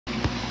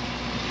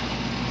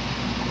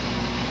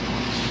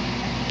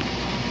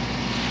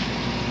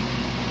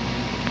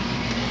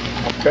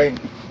Okay.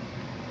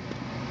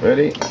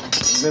 Ready?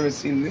 I've never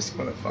seen this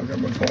motherfucker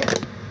before.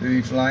 Did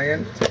he fly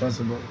in? It's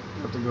possible.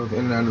 You have to go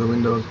in and out of the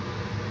windows.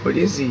 What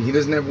is he? He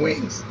doesn't have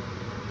wings.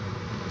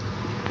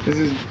 This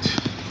is...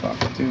 Fuck,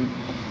 dude.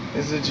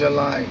 This is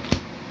July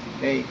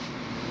 8,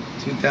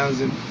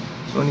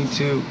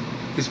 2022.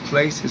 This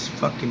place is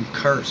fucking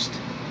cursed.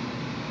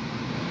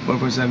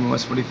 447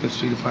 West 45th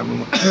Street,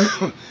 apartment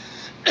 1.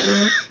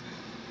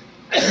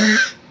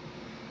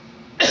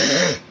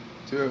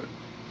 Dude.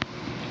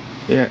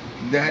 Yeah,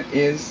 that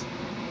is...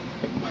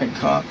 My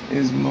cough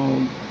is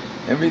mold.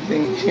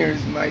 Everything in here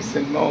is mice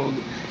and mold.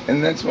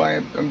 And that's why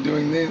I'm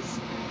doing this.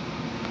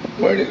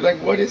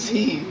 What is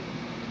he?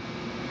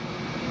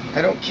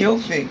 I don't kill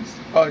things.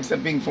 Oh,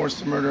 except being forced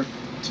to murder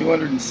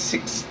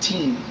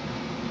 216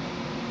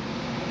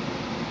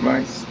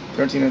 mice.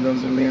 13 of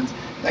those are Leon's.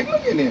 Like,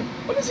 look at him.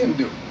 What does him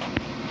do?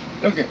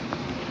 Look at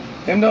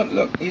him. Don't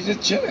look. He's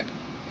just chilling.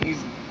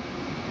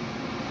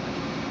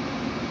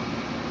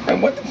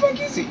 And what the fuck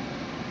is he?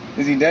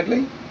 Is he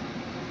deadly?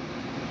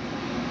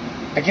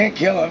 I can't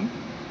kill him.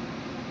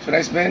 Should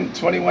I spend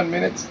 21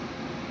 minutes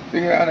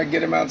figuring out how to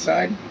get him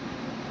outside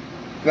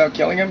without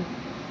killing him?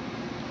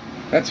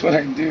 That's what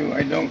I do.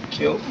 I don't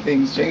kill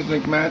things. James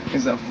McMahon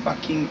is a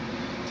fucking...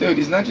 Dude,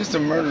 he's not just a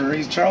murderer.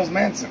 He's Charles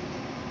Manson.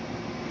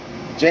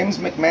 James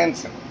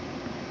McManson.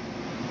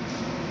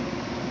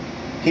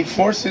 He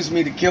forces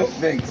me to kill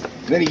things.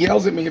 Then he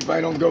yells at me if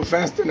I don't go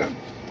fast enough.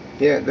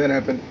 Yeah, that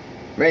happened.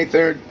 May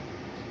 3rd.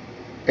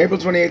 April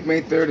 28th,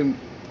 May 3rd, and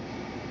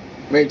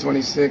May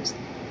 26th.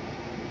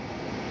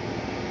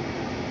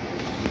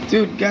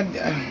 Dude, God...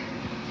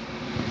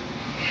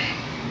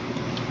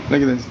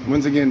 Look at this.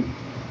 Once again,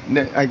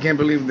 I can't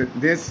believe that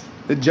this...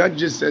 The judge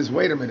just says,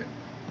 wait a minute.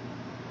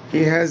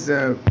 He has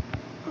a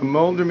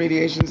mold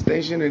remediation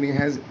station, and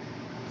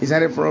he's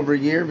had it for over a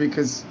year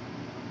because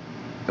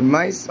the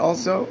mice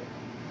also,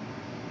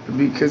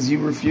 because you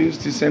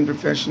refused to send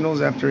professionals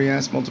after he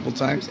asked multiple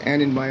times,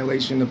 and in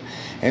violation of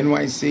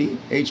NYC,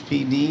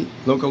 HPD,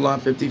 Local Law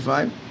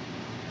 55.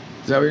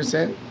 Is that what you're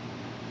saying?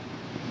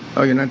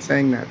 Oh, you're not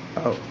saying that.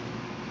 Oh.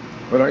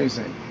 What are you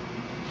saying?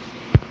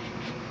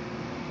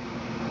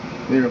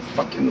 You're a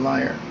fucking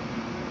liar.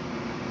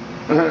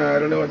 I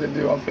don't know what to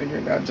do. I'll figure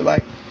it out.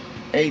 July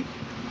 8th,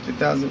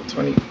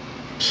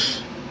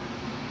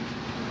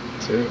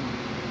 2022.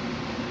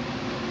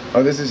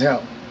 Oh, this is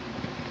hell.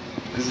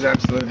 This is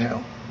absolute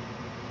hell.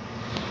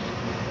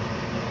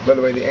 By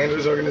the way, the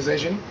Andrews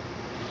organization,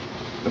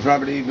 the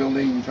property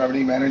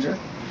manager,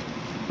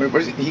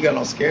 where's he? He got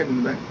all scared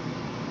in the back.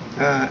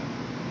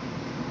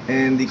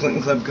 And the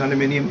Clinton Club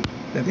condominium,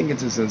 I think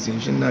it's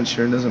association, not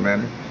sure, doesn't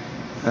matter.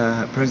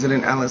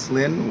 President Alice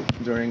Lynn,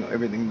 during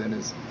everything that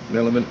is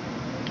relevant.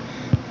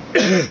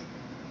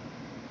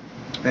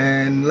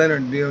 And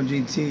Leonard,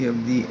 BOGT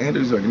of the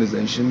Andrews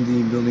organization,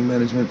 the building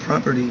management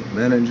property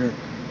manager.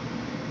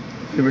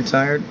 He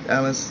retired,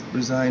 Alice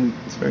resigned.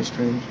 It's very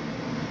strange.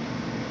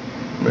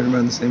 Right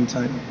around the same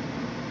time.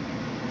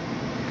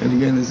 And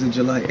again, this is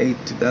July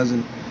 8th,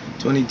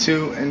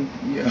 2022, and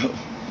yo,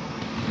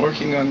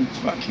 working on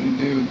fucking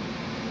dude.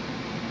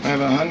 I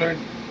have 100,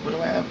 what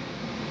do I have?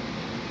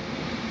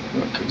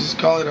 Just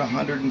call it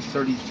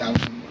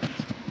 130,000 words.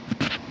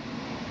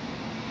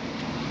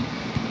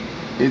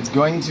 It's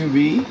going to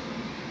be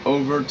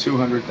over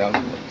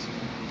 200,000 words.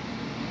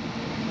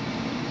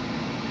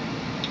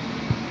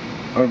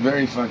 Or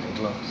very fucking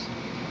close.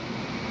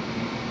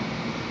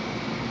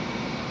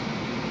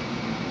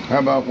 How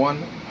about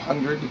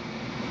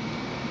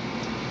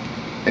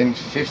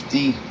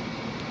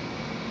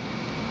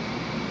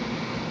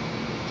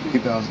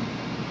 153,000?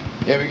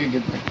 Yeah, we could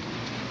get there.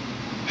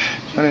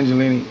 John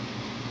Angelini,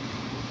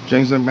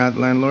 James McMahon,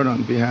 landlord,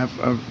 on behalf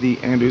of the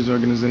Andrews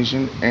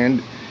organization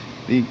and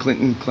the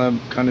Clinton Club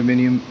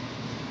condominium.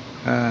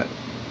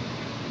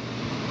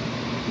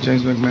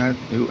 James McMahon,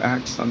 who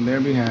acts on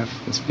their behalf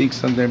and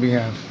speaks on their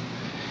behalf,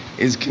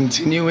 is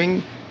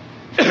continuing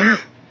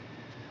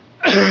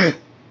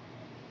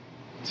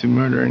to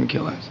murder and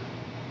kill us.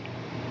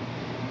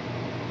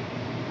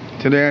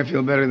 Today I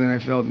feel better than I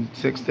felt in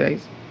 6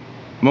 days.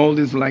 Mold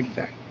is like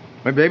that.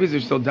 My babies are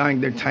still dying.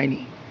 They're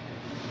tiny.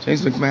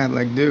 James McMahon,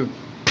 like, dude,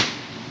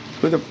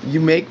 you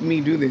make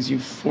me do this. You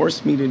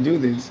force me to do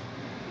this.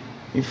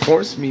 You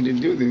force me to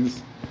do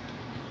this.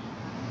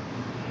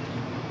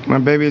 My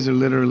babies are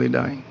literally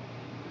dying.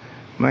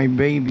 My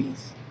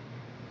babies.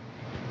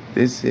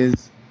 This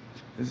is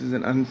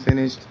an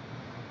unfinished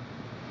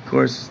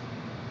course.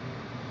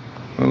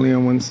 Only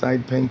on one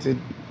side painted.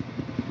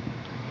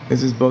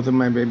 This is both of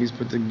my babies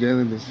put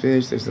together. There's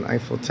fish, there's an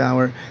Eiffel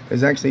Tower.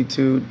 There's actually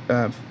 2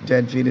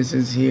 dead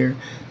fetuses here.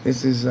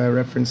 This is a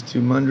reference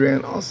to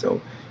Mondrian also,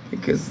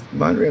 because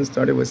Mondrian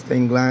started with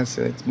stained glass,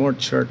 and it's more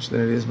church than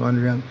it is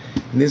Mondrian.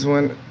 And this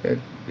one, it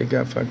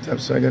got fucked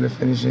up, so I gotta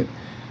finish it.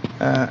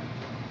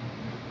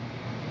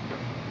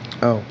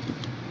 Oh,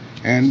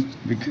 and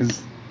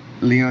because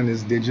Leon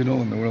is digital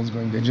and the world's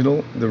going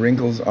digital, the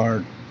wrinkles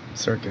are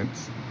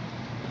circuits.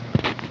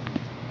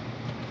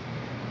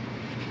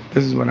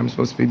 This is what I'm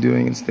supposed to be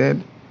doing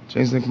instead.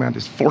 James McMath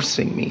is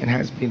forcing me and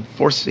has been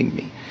forcing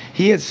me.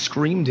 He has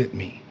screamed at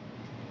me.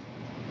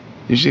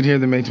 You should hear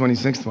the May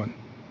 26th one,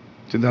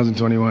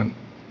 2021,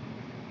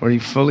 where he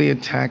fully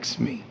attacks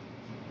me.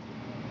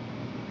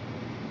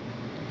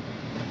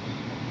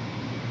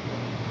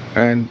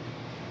 And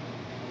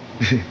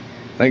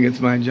like it's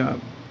my job.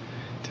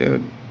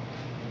 Dude,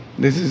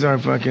 this is our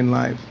fucking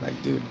life.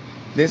 Like, dude,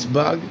 this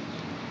bug,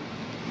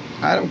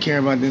 I don't care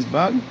about this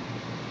bug.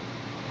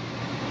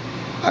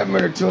 I've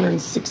murdered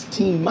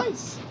 216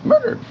 mice.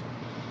 Murdered.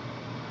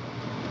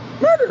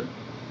 Murdered.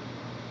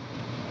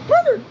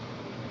 Murdered.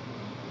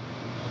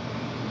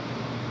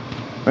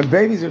 My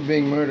babies are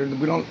being murdered.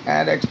 We don't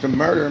add extra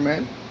murder,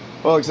 man.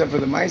 Well, except for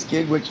the mice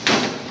gig, which...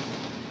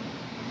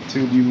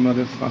 Dude, you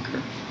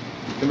motherfucker.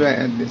 Maybe I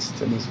add this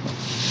to this one.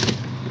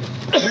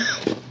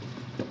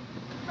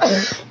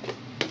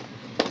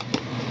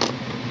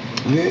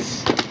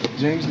 This,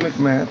 James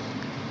McMath,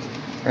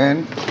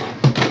 and...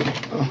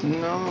 Oh,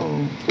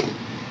 no.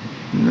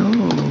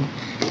 No.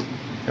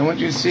 And what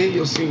you see,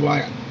 you'll see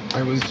why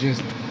I was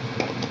just...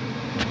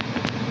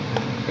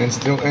 And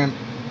still am...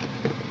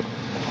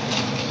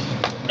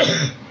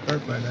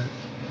 hurt by that.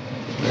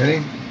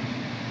 Ready?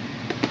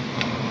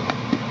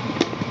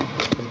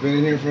 It's been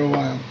in here for a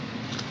while.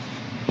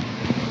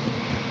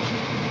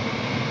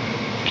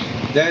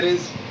 That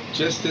is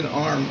just an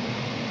arm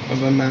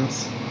of a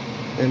mouse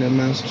in a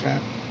mouse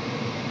trap.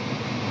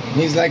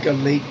 He's like a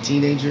late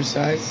teenager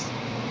size.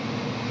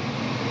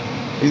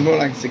 He's more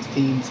like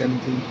 16,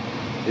 17.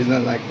 He's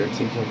not like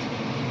 13, 14.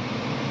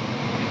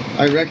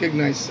 I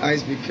recognize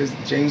size because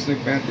James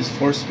McMath has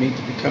forced me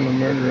to become a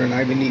murderer, and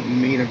I've been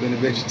eating meat. I've been a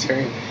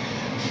vegetarian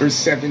for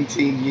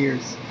 17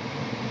 years.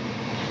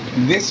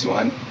 This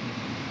one,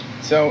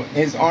 so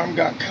his arm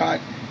got caught,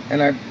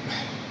 and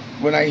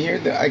when I hear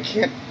that, I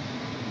can't,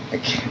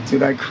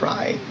 dude, I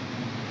cry.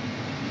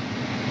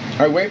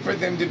 I wait for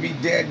them to be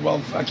dead while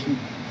fucking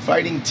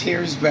fighting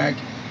tears back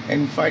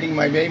and fighting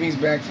my babies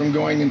back from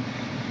going and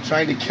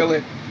trying to kill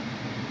it.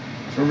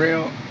 For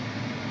real.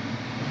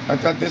 I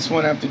thought this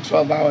one, after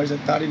 12 hours, I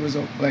thought he was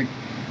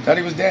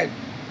dead.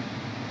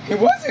 He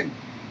wasn't.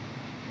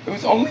 It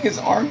was only his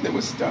arm that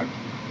was stuck.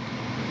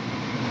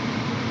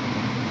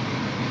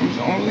 It was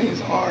only his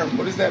arm.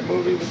 What is that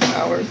movie with the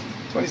hours?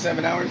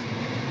 27 hours?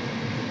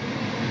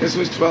 This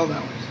was 12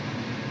 hours.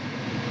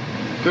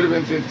 Could have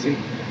been 15.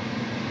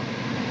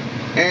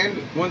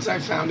 And once I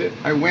found it,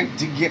 I went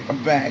to get a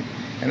bag,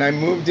 and I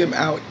moved him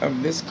out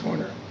of this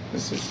corner.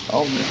 This is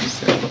all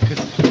necessary because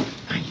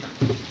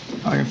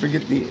I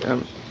forgive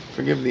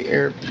the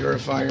air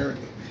purifier,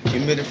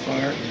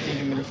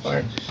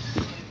 dehumidifier.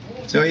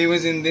 So he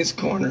was in this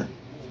corner.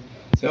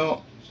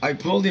 So I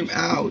pulled him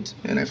out,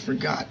 and I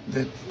forgot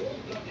that.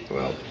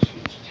 Well,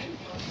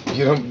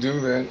 you don't do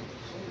that.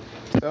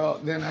 So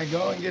then I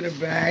go and get a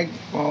bag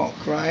while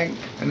crying,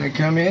 and I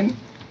come in.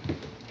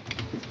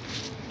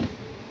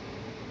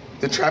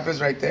 The trap is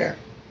right there.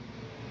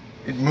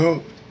 It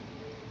moved.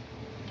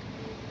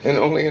 And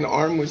only an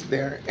arm was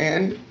there.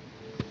 And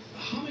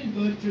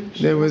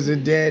there was a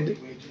dead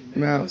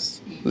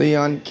mouse.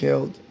 Leon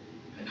killed.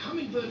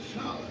 In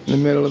the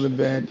middle of the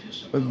bed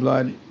with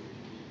blood.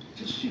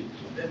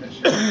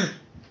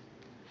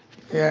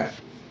 Yeah.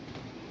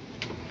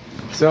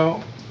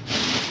 So,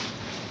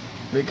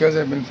 because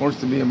I've been forced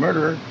to be a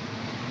murderer,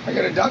 I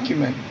gotta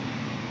document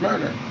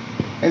murder.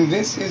 And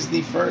this is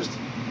the first,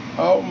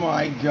 oh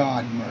my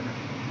God, murder.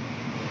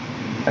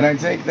 And I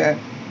take that,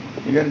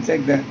 you gotta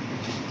take that.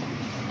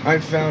 I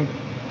found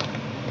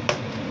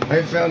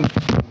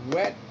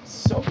wet,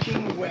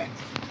 soaking wet,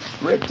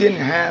 ripped in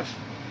half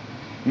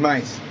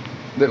mice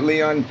that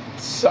Leon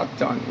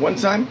sucked on. One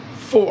time,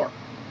 4.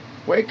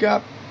 Wake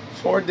up,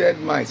 4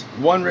 dead mice.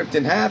 1 ripped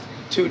in half,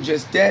 2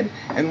 just dead,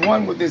 and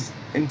 1 with his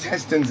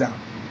intestines out.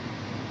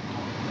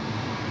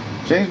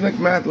 James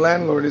McMath,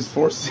 landlord, is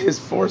forced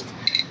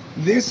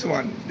this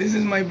one. This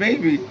is my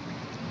baby.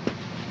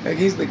 Like,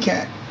 he's the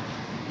cat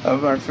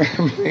of our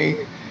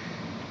family.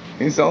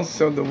 He's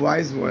also the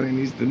wise one, and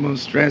he's the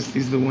most stressed.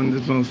 He's the one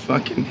that's most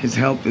fucking, his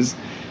health is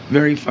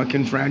very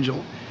fucking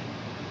fragile.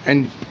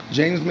 And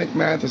James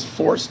McMath has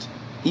forced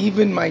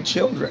even my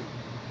children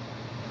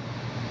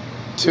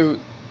to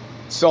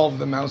solve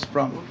the mouse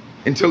problem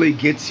until he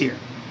gets here.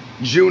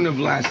 June of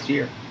last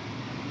year.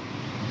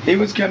 He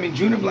was coming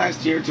June of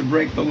last year to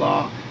break the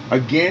law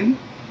again.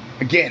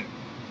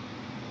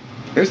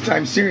 This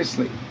time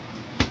seriously,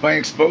 by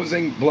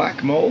exposing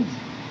black mold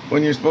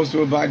when you're supposed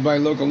to abide by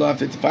local law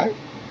 55.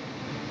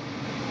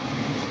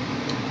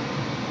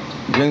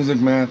 James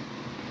McMath.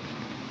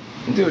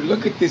 Dude,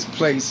 look at this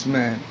place,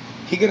 man.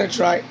 He gonna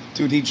try?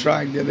 Dude, he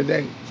tried the other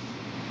day.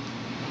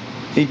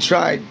 He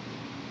tried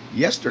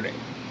yesterday.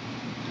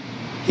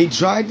 He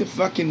tried to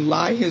fucking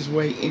lie his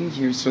way in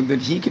here so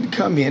that he could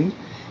come in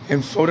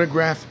and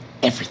photograph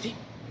everything.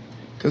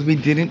 Because we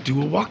didn't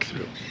do a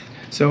walkthrough.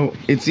 So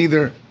it's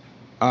either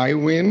I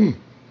win,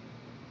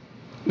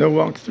 no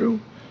walkthrough,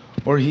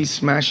 or he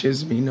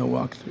smashes me, no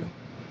walkthrough.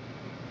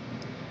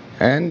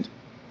 And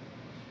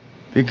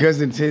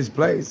because it's his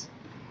place,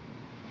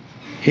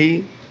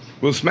 he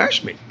will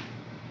smash me.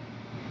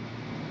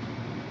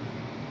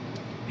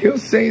 He'll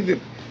say that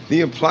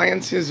the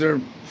appliances are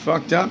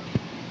fucked up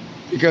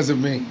because of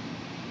me.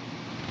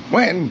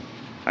 When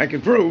I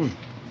could prove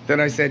that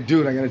I said,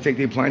 dude, I gotta take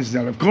the appliances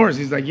out. Of course,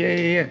 he's like,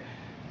 yeah.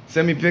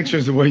 Send me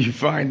pictures of what you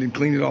find and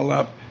clean it all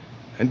up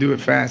and do it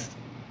fast.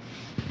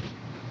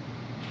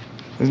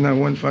 There's not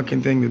one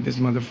fucking thing that this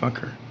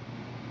motherfucker,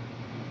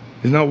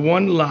 there's not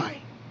one lie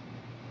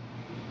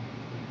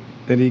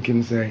that he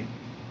can say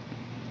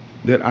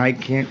that I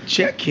can't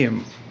check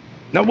him.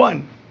 Not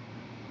one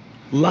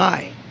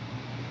lie.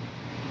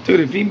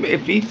 Dude,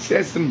 if he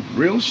says some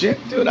real shit,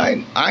 dude,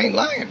 I ain't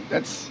lying.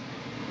 That's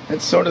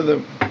sort of the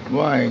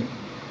why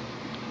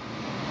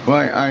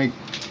I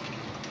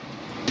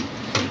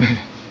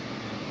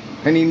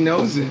and he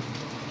knows it.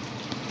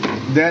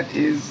 That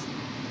is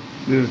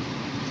the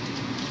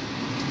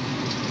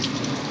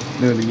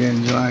do it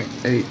again, July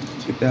 8,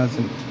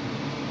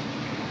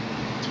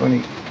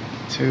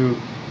 2022.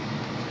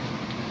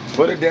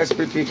 What do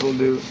desperate people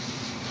do?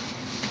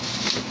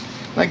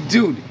 Like,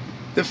 dude,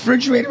 the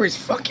refrigerator is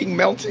fucking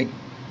melting.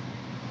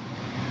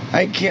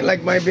 I can't,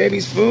 like, my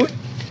baby's food,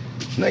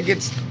 like,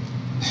 it's,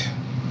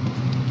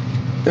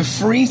 the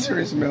freezer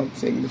is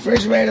melting. The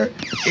refrigerator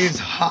is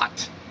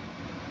hot.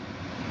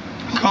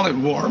 Call it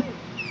warm.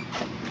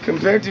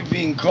 Compared to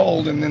being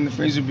cold and then the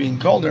freezer being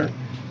colder,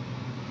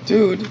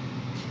 dude,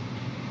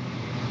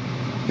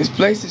 this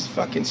place is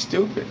fucking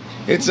stupid.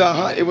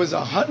 It was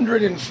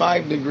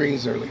 105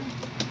 degrees earlier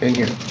in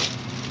here.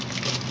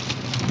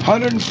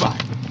 105.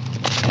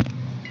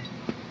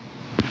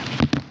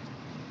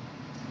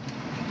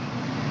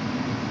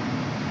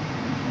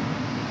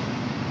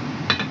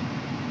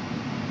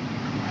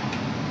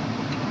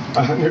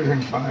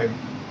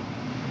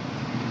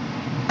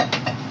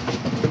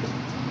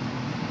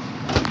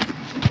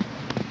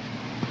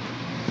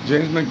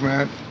 James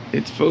McMahon,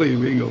 it's fully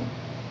illegal.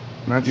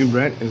 Matthew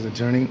Brett is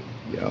attorney.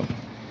 Yo,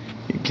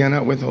 you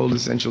cannot withhold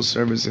essential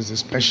services,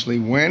 especially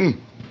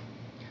when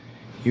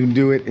you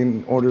do it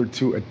in order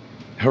to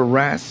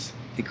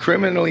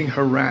criminally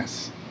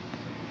harass.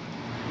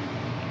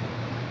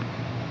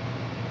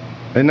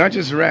 And not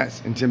just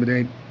harass,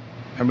 intimidate.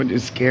 How about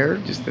just scare?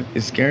 Just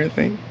the scare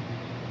thing?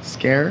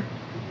 Scare?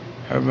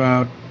 How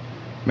about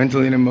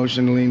mentally and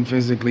emotionally and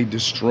physically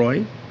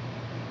destroy?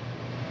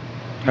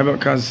 How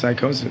about cause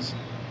psychosis?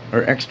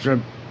 Or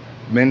extra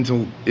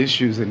mental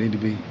issues that need to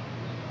be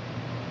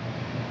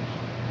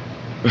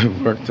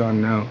worked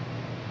on now.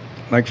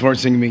 Like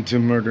forcing me to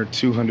murder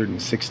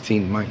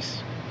 216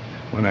 mice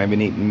when I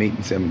haven't eaten meat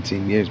in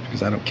 17 years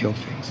because I don't kill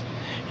things.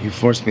 You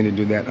forced me to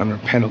do that under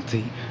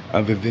penalty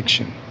of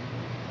eviction.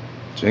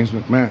 James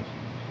McMahon.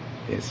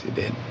 Yes, you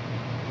did.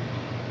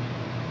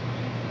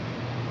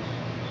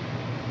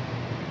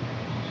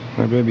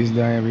 My babies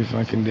die every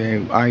fucking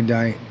day. I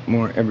die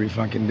more every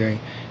fucking day.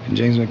 And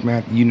James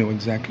McMahon, you know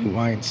exactly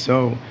why. And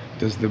so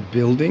does the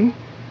building,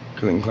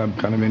 Clinton Club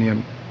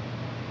condominium,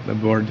 the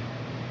board,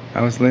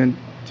 Alice Lynn,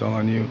 it's all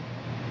on you.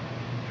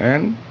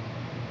 And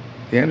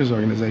the Anders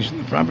organization,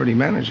 the property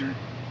manager,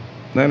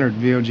 Leonard,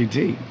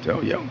 VOGT,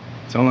 yo,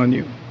 it's all on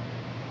you.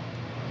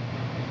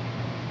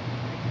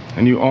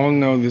 And you all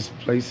know this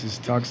place is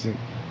toxic.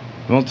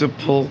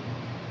 Multiple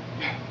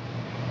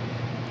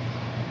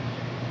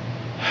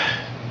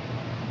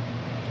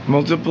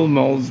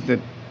molds that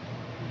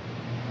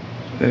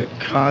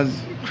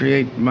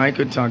create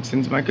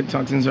mycotoxins.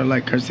 Mycotoxins are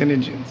like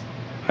carcinogens.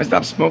 I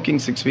stopped smoking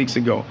 6 weeks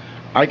ago.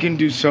 I can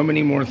do so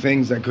many more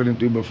things I couldn't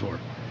do before.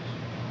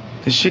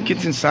 The shit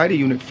gets inside of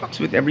you and it fucks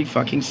with every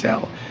fucking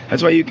cell.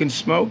 That's why you can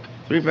smoke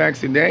 3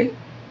 packs a day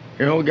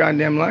your whole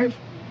goddamn life,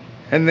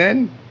 and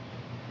then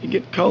you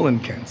get colon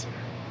cancer.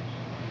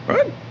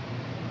 Right?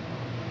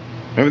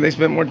 Maybe they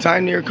spend more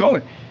time near your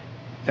colon.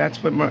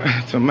 That's what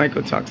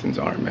mycotoxins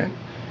are, man.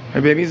 My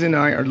babies and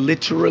I are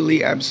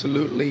literally,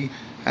 absolutely.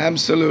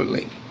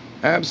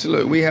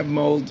 We have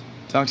mold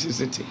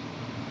toxicity.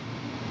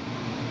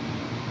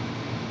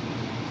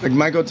 Like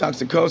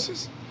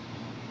mycotoxicosis.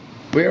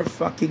 We're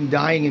fucking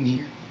dying in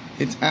here.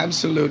 It's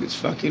absolute. It's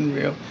fucking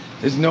real.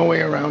 There's no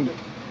way around it.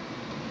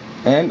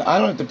 And I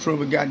don't have to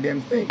prove a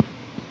goddamn thing.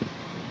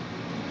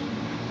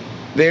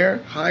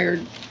 They're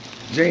hired,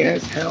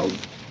 JS held.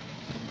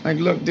 Like,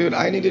 look, dude,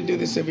 I need to do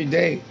this every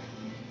day.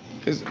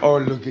 Because, oh,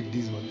 look at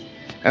these ones.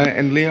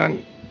 And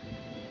Leon,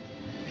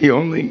 he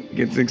only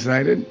gets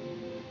excited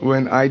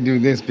when I do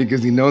this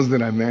because he knows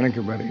that I'm manic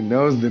about it. He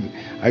knows that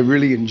I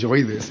really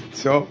enjoy this.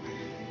 So,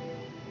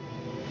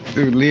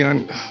 dude,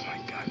 Leon, oh my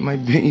God, my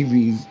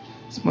babies.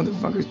 This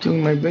motherfucker's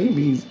killing my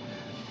babies.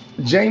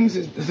 James,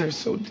 they're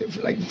so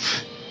different. Like,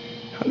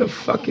 how the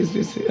fuck is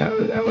this?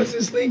 How is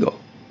this legal?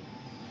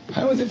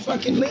 How is it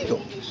fucking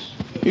legal?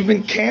 We've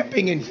been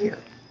camping in here.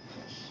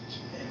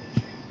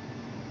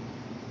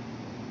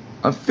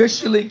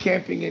 Officially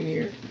camping in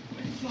here.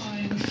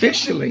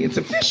 Officially, it's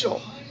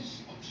official.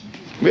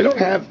 We don't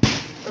have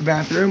a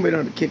bathroom, we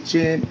don't have a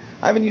kitchen.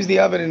 I haven't used the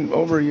oven in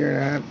over a year and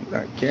a half.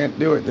 I can't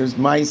do it. There's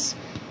mice.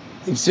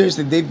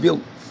 Seriously, they've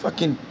built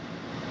fucking...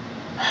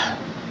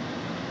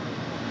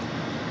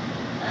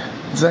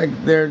 It's like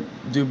they're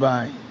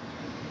Dubai.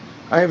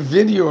 I have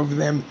video of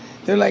them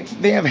They're like,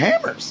 they have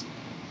hammers.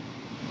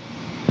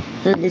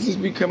 This has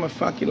become a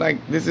fucking,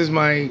 like, this is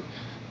my,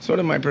 sort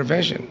of my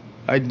profession.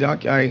 I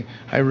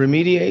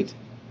remediate,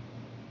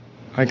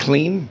 I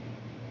clean,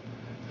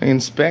 I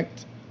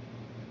inspect,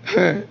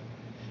 I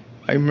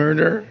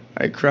murder,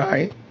 I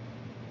cry.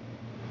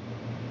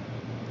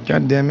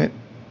 God damn it.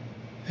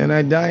 And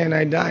I die and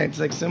I die. It's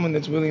like someone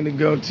that's willing to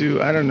go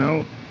to, I don't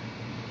know.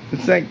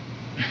 It's like,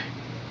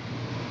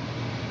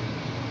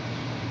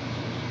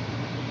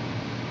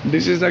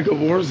 this is like a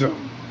war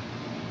zone.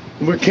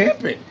 We're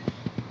camping.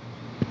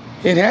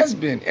 It has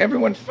been.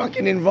 Everyone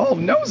fucking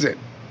involved knows it.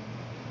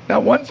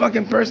 Not one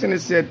fucking person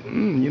has said,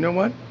 you know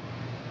what?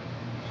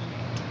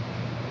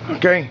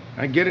 Okay,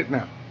 I get it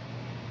now.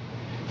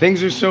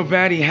 Things are so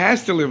bad, he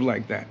has to live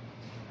like that.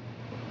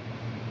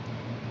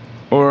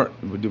 Or,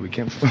 we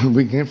can't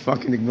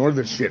fucking ignore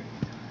this shit.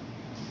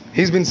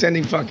 He's been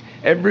sending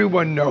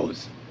everyone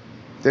knows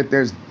that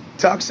there's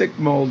toxic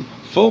mold,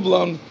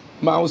 full-blown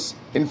mouse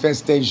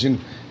infestation,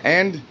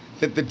 and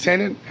that the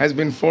tenant has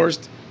been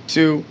forced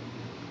to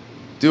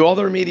do all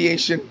the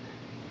remediation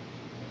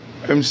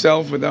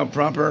himself without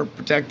proper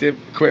protective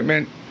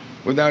equipment,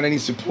 without any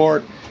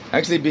support,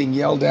 actually being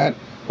yelled at,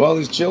 while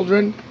his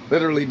children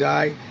literally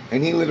die,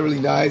 and he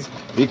literally dies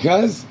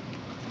because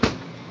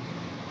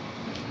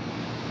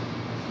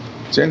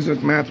James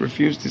McMath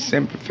refused to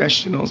send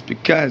professionals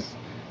because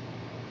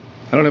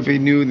I don't know if he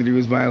knew that he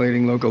was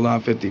violating local law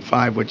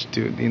 55, which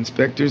to the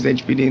inspectors,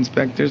 HPD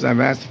inspectors, I've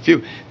asked a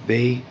few,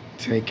 they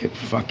take it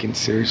fucking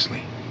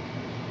seriously.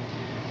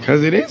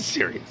 Because it is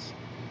serious.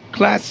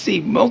 Class C,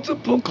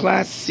 multiple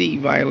Class C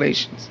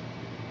violations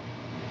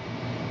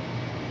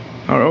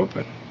are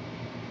open.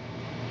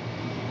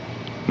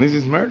 This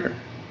is murder.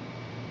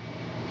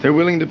 They're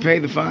willing to pay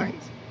the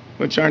fines,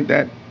 which aren't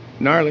that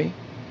gnarly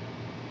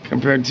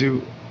compared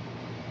to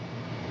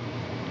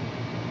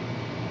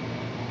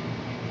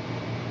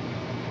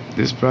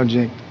this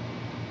project.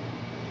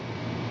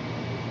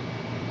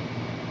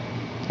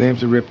 They have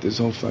to rip this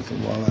whole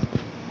fucking wall out.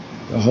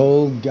 The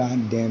whole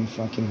goddamn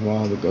fucking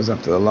wall that goes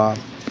up to the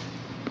loft.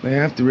 They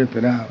have to rip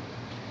it out.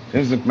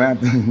 James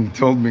McMath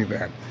told me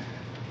that.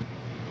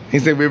 He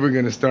said we were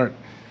going to start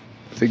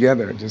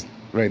together, just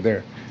right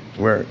there,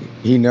 where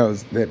he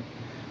knows that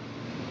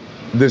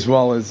this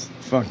wall is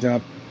fucked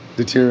up,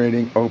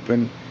 deteriorating,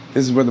 open.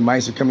 This is where the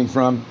mice are coming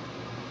from.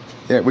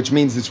 Yeah, which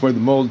means it's where the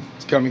mold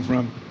is coming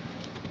from.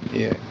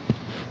 Yeah.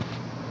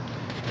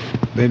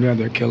 They'd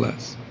rather kill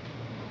us.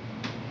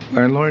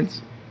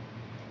 Landlords,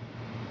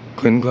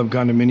 Clinton Club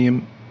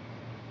Condominium,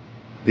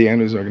 the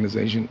Andrews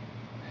Organization,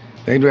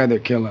 they'd rather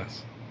kill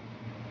us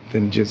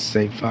than just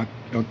say, fuck,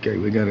 okay,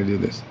 we gotta do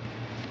this.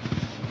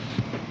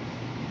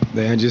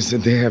 They just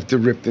said they have to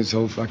rip this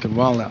whole fucking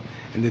wall out.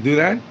 And to do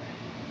that,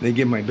 they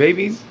give my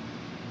babies,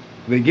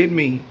 they give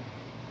me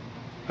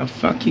a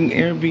fucking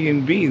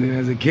Airbnb that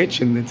has a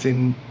kitchen that's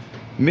in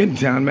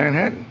Midtown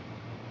Manhattan.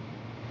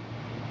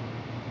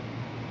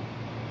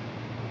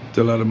 It's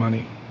a lot of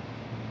money.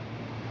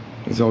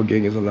 This whole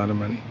gig is a lot of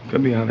money.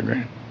 Could be $100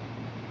 grand.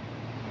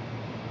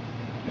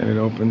 And it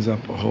opens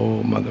up a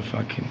whole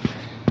motherfucking...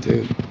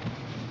 Dude,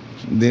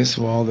 this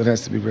wall that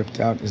has to be ripped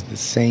out is the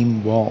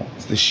same wall.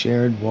 It's the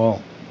shared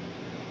wall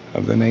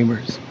of the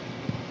neighbors.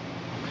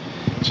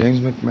 James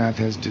McMath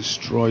has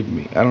destroyed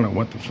me. I don't know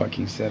what the fuck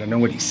he said. I know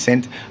what he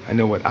sent. I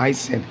know what I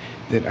sent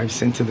that I've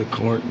sent to the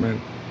court,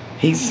 man.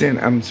 He said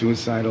I'm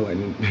suicidal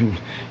and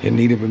in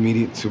need of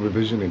immediate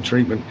supervision and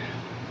treatment,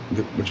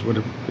 which would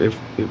have, if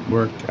it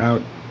worked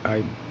out,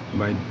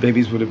 my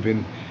babies would have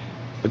been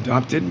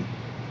adopted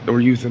or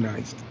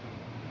euthanized.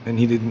 And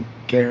he didn't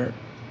care.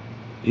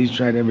 He's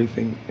tried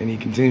everything and he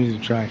continues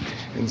to try.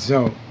 And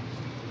so,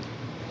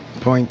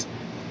 point,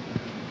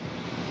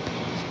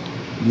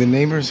 the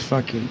neighbors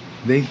fucking,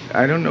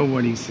 I don't know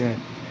what he said.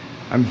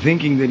 I'm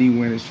thinking that he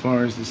went as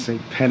far as to say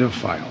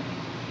pedophile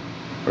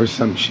or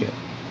some shit.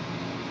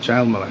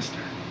 Child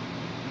molester.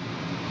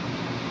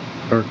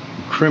 Or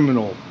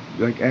criminal,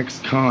 like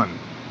ex-con.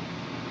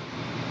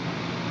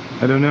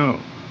 I don't know.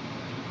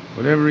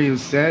 Whatever he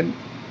said,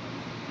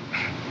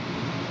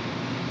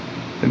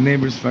 the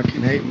neighbors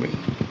fucking hate me.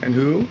 And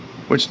who?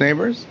 Which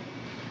neighbors?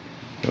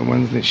 The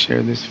ones that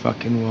share this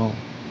fucking wall.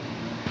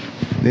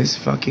 This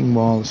fucking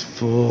wall is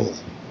full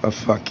of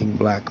fucking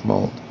black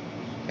mold.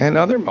 And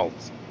other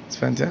molds. It's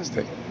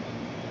fantastic.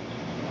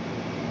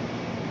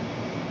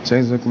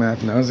 James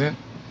McMath knows it.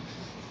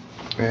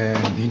 And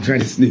he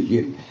tried to sneak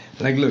in.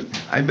 Like, look,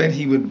 I bet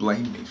he would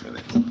blame me for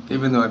this.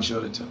 Even though I've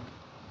showed it to him.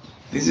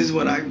 This is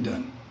what I've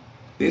done.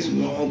 This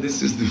wall,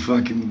 this is the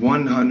fucking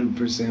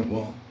 100%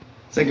 wall.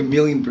 It's like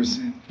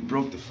 1,000,000%. He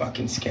broke the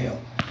fucking scale.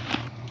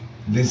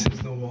 This is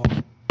the wall.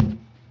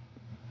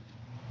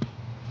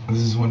 This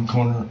is one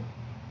corner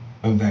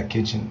of that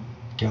kitchen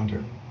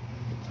counter.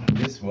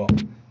 This wall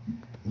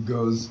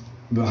goes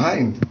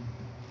behind.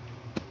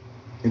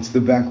 It's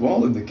the back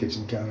wall of the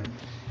kitchen counter.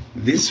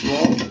 This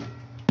wall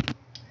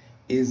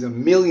is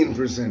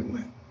 1,000,000%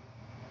 wet.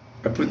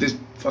 I put this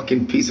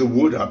fucking piece of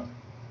wood up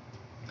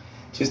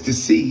just to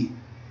see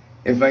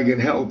if I can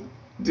help.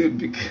 Dude,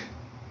 because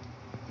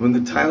When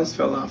the tiles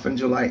fell off on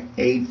July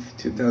 8th,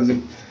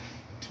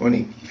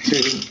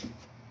 2022,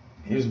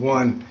 here's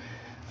one.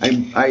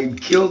 I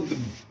killed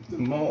the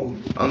mold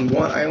on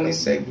one. I only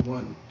saved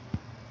one.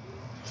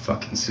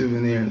 Fucking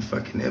souvenir and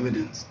fucking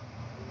evidence.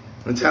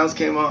 When the tiles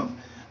came off,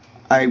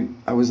 I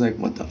was like,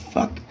 what the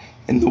fuck?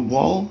 And the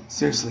wall,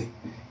 seriously,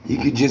 you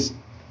could just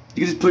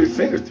put your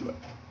finger through it.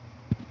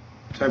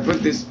 So I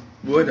put this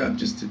wood up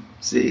just to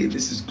see.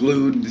 This is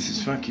glued. This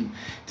is fucking,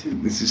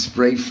 dude, this is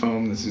spray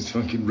foam. This is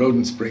fucking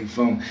rodent spray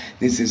foam.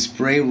 This is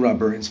spray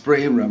rubber and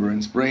spray rubber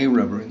and spray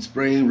rubber and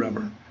spray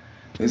rubber.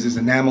 This is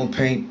enamel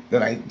paint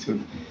that I took,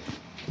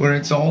 where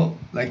it's all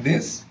like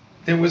this.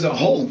 There was a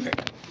hole there.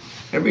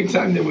 Every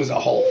time there was a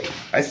hole,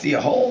 I see a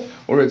hole,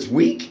 or it's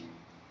weak,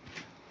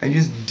 I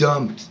just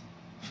dumped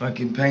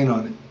fucking paint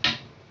on it.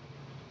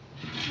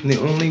 And the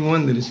only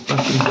one that has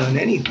fucking done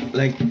anything,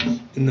 like,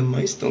 and the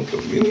mice don't go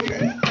really.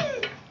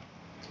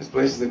 This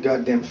place is a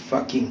goddamn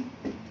fucking.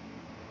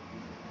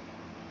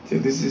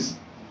 Dude, this is.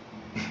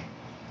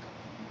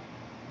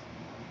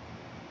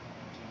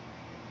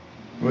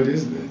 What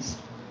is this?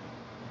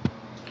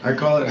 I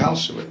call it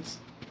Auschwitz.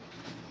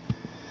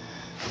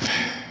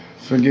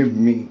 Forgive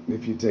me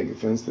if you take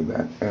offense to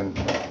that. And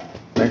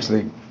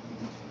actually,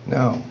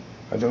 no,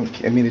 I don't.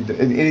 I mean,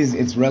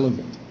 it's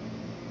relevant.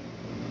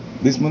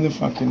 This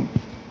motherfucking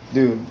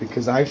dude,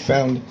 because I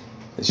found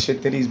the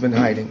shit that he's been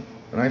hiding,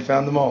 and I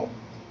found them all.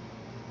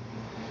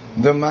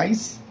 The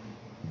mice,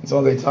 that's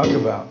all they talk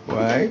about.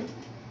 Why?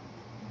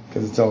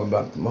 Because it's all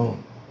about the mold.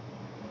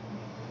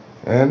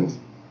 And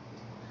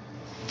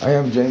I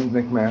have James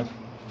McMath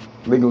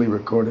legally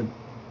recorded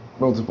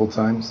multiple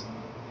times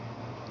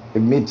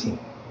admitting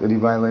that he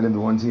violated the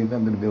warranty of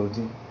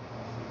habitability,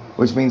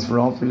 which means for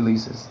all 3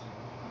 leases.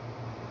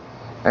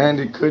 And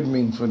it could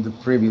mean for the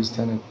previous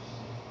tenant.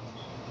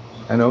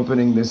 And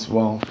opening this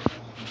wall.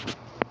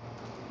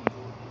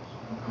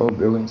 Whole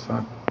building's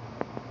fucked.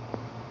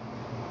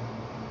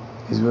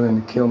 He's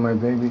willing to kill my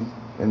baby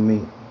and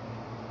me.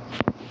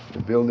 The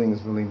building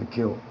is willing to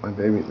kill my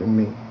baby and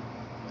me.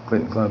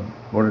 Clinton Club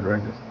Board of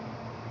Directors.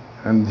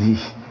 And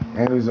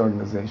his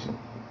organization.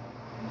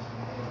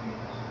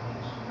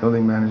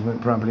 Building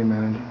management, property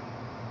manager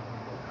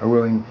are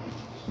willing,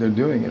 they're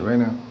doing it right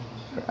now.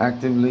 They're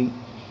actively,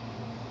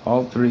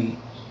 all 3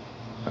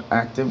 are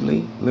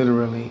actively,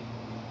 literally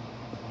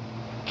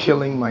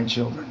killing my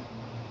children.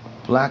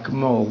 Black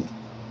mold,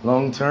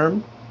 long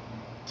term,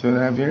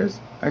 2.5 years.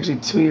 Actually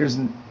 2 years,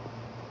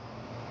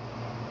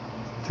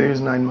 2 years,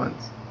 9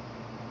 months.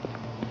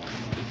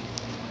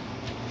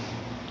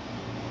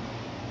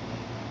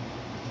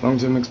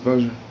 Long-term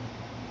exposure.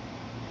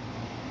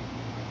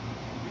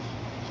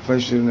 This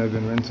place shouldn't have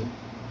been rented.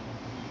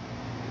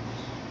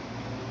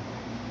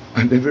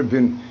 I've never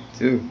been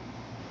to.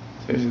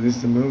 Seriously, this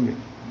is a movie.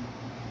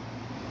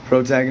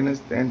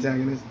 Protagonist,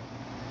 antagonist.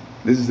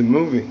 This is a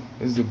movie.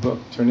 This is a book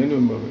turned into a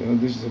movie. You know,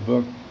 this is a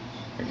book.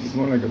 Actually, it's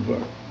more like a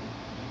book.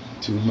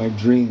 To my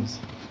dreams.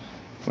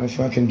 My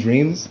fucking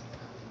dreams,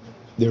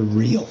 they're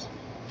real.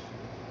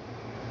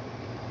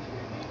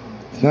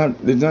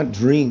 They're not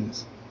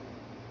dreams.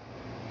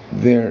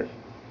 They're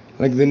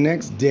like the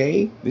next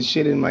day, the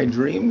shit in my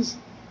dreams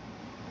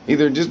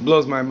either just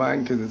blows my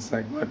mind because it's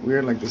like, what,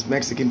 weird, like this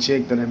Mexican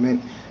chick that I met,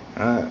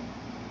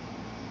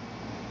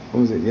 what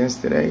was it,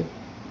 yesterday?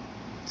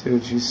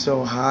 Dude, she's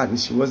so hot, and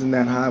she wasn't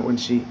that hot when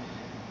she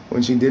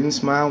didn't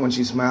smile. When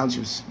she smiled, she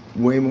was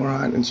way more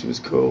hot, and she was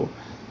cool.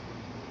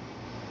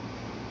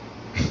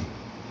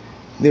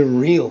 They're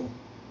real.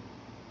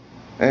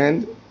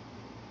 And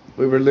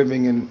we were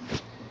living in,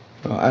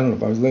 I don't know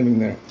if I was living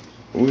there.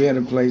 We had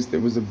a place that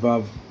was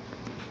above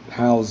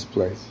Hal's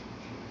place.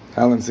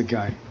 Hal and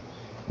Sakai.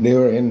 They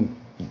were in,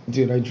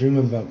 dude, I dream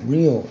about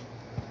real.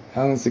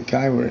 Hal and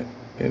Sakai were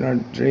in our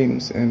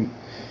dreams, and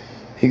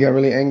he got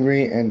really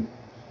angry, and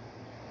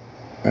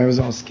I was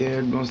all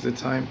scared most of the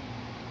time.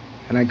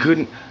 And I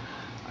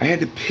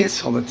had to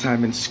piss all the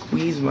time and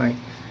squeeze my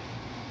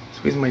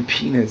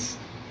penis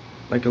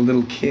like a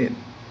little kid.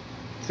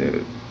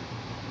 Dude,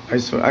 I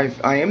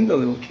am the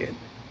little kid.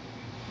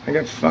 I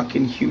got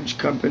fucking huge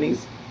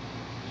companies.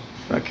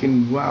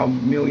 Fucking, wow,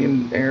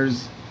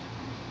 millionaires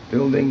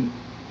building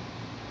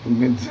in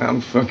Midtown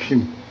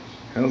fucking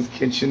Hell's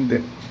Kitchen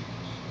that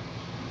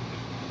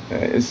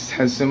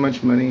has so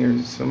much money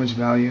or so much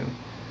value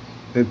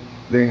that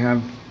they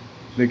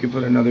could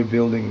put another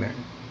building there.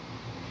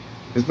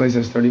 This place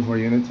has 34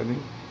 units, I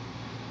think.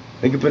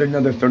 They could put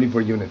another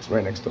 34 units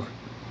right next door.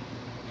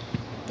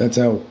 That's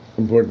how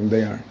important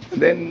they are. And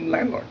then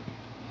landlord.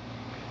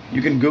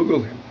 You can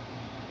Google him.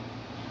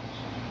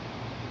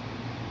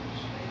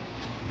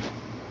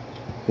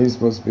 He's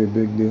supposed to be a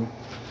big deal.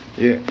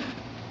 Yeah.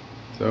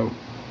 So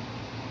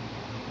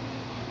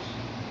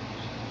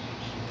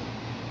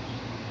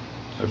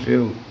I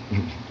feel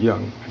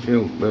young. I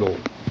feel little.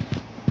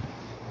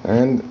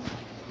 And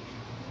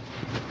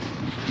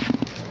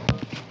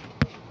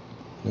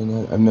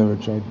I've never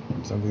tried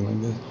something like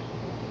this.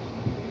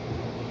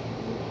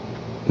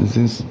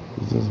 Does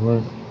this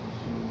work?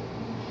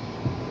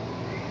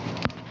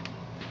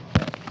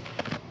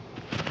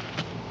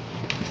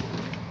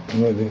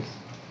 What is this?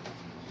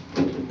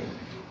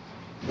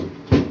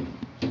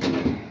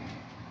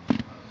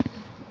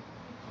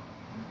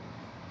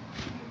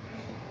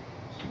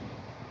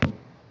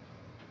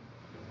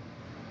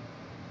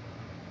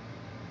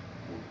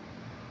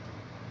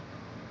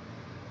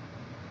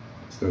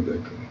 It's not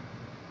that cool.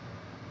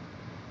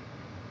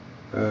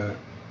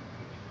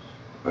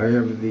 I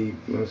have the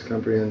most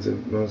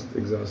comprehensive, most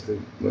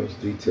exhaustive, most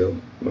detailed,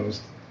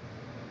 most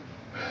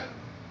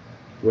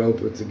well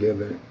put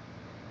together,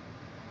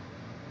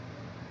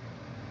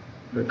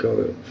 I call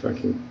it a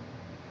fucking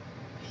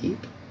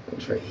heap, I'll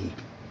try heap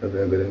of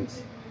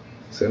evidence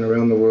sent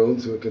around the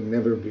world so it can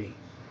never be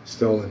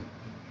stolen.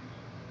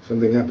 If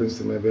something happens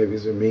to my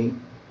babies or me,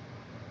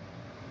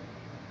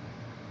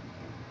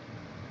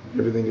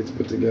 everything gets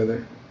put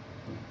together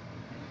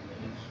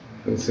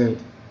and sent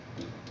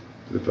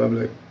to the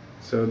public.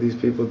 So these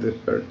people that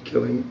are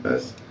killing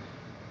us,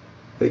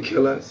 they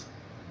kill us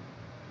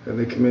and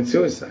they commit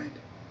suicide.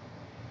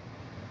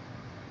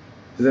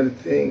 Is that a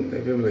thing?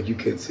 Like people are like, you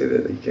can't say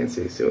that, you can't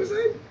say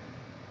suicide?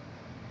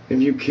 If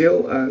you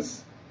kill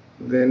us,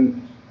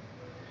 then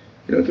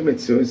you don't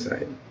commit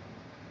suicide.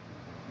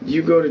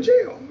 You go to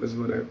jail, is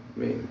what I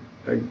mean.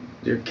 Like,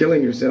 you're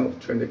killing yourself,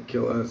 trying to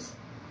kill us.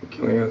 You're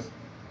killing us.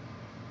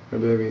 My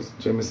babies,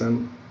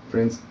 Jameson,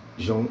 Prince,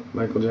 Jean,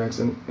 Michael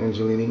Jackson,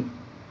 Angelini,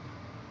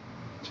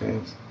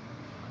 James.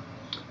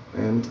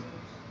 And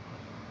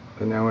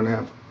an hour and a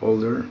half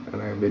older,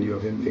 and I have video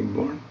of him being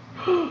born.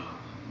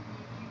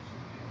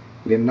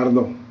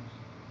 Leonardo,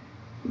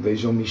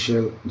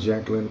 Jean-Michel,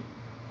 Jacqueline,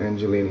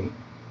 Angelini,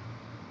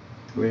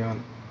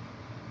 Leon.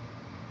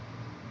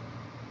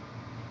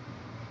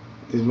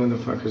 These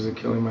motherfuckers are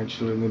killing my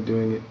children, they're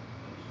doing it.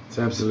 It's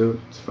absolute,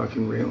 it's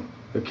fucking real.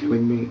 They're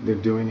killing me, they're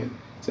doing it.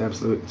 It's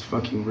absolute, it's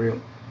fucking real.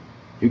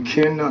 You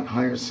cannot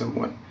hire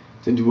someone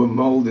to do a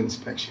mold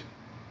inspection.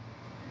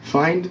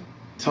 Find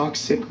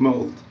toxic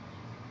mold.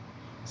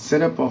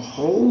 Set up a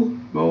whole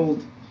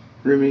mold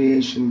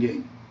remediation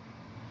gate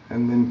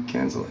and then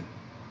cancel it.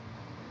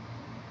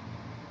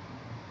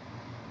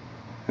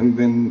 And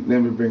then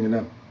never bring it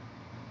up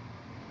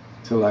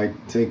till I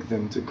take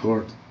them to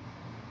court.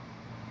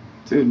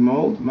 Dude,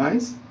 mold,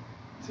 mice?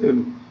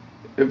 Dude,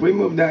 if we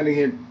moved out of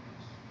here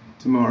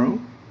tomorrow,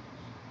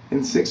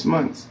 in 6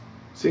 months,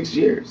 6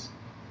 years,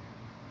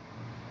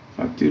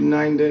 fuck dude,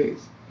 9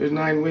 days, there's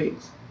 9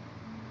 weeks.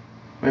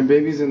 My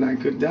babies and I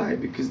could die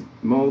because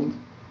mold,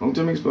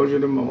 long-term exposure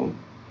to mold,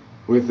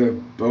 with a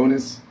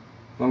bonus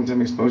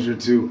long-term exposure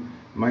to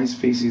mice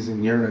feces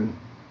and urine,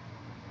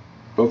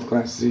 both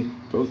class C,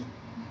 both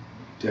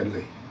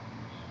deadly.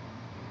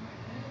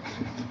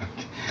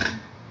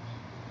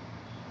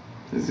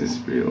 Is this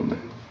real,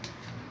 man?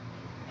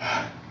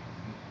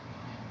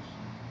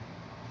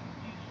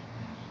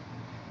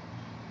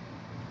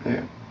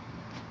 Yeah.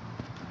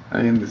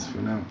 I end this for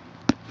now.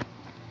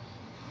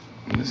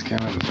 And this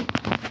camera,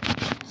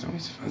 it's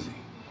always fuzzy.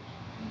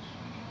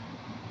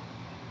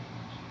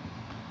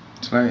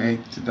 July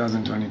 8th,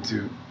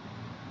 2022.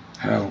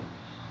 Hell.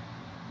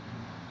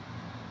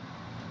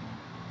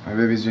 My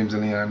baby's James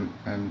and Leon,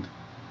 and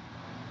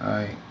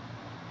I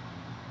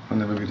will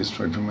never be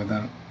destroyed from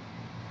without.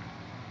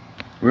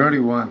 We already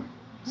won.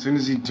 As soon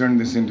as he turned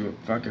this into a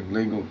fucking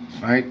legal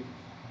fight,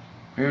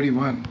 we already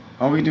won.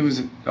 All we have to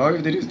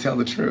do is tell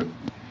the truth.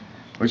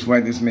 Which is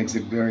why this makes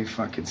it very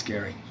fucking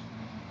scary.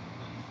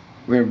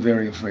 We're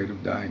very afraid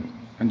of dying.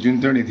 On June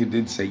 30th, he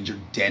did say, "You're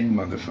dead,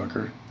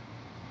 motherfucker."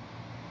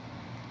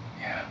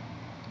 Yeah.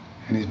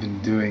 And he's been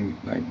doing,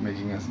 like,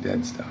 making us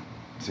dead stuff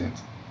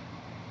since.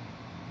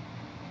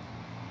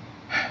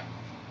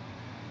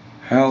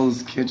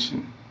 Hell's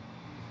Kitchen.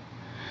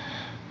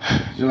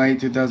 July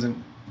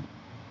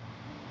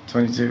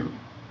 2022.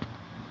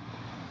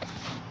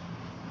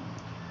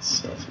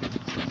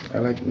 I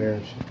like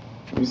mirrors.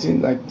 Have you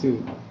seen, like,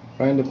 dude,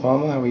 Brian De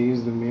Palma, how he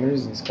used the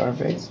mirrors in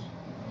Scarface?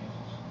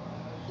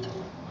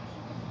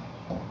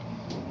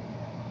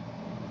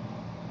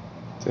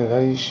 Dude, how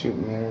do you shoot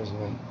mirrors,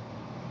 man?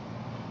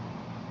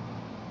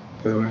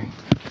 By the way,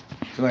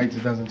 July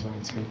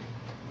 2022.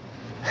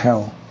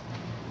 Hell.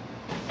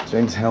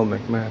 James Hell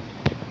McMahon.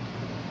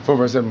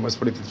 447 West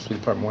 45th Street,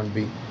 Apartment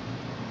 1B.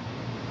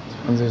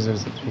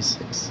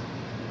 10036.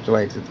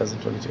 July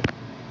 2022.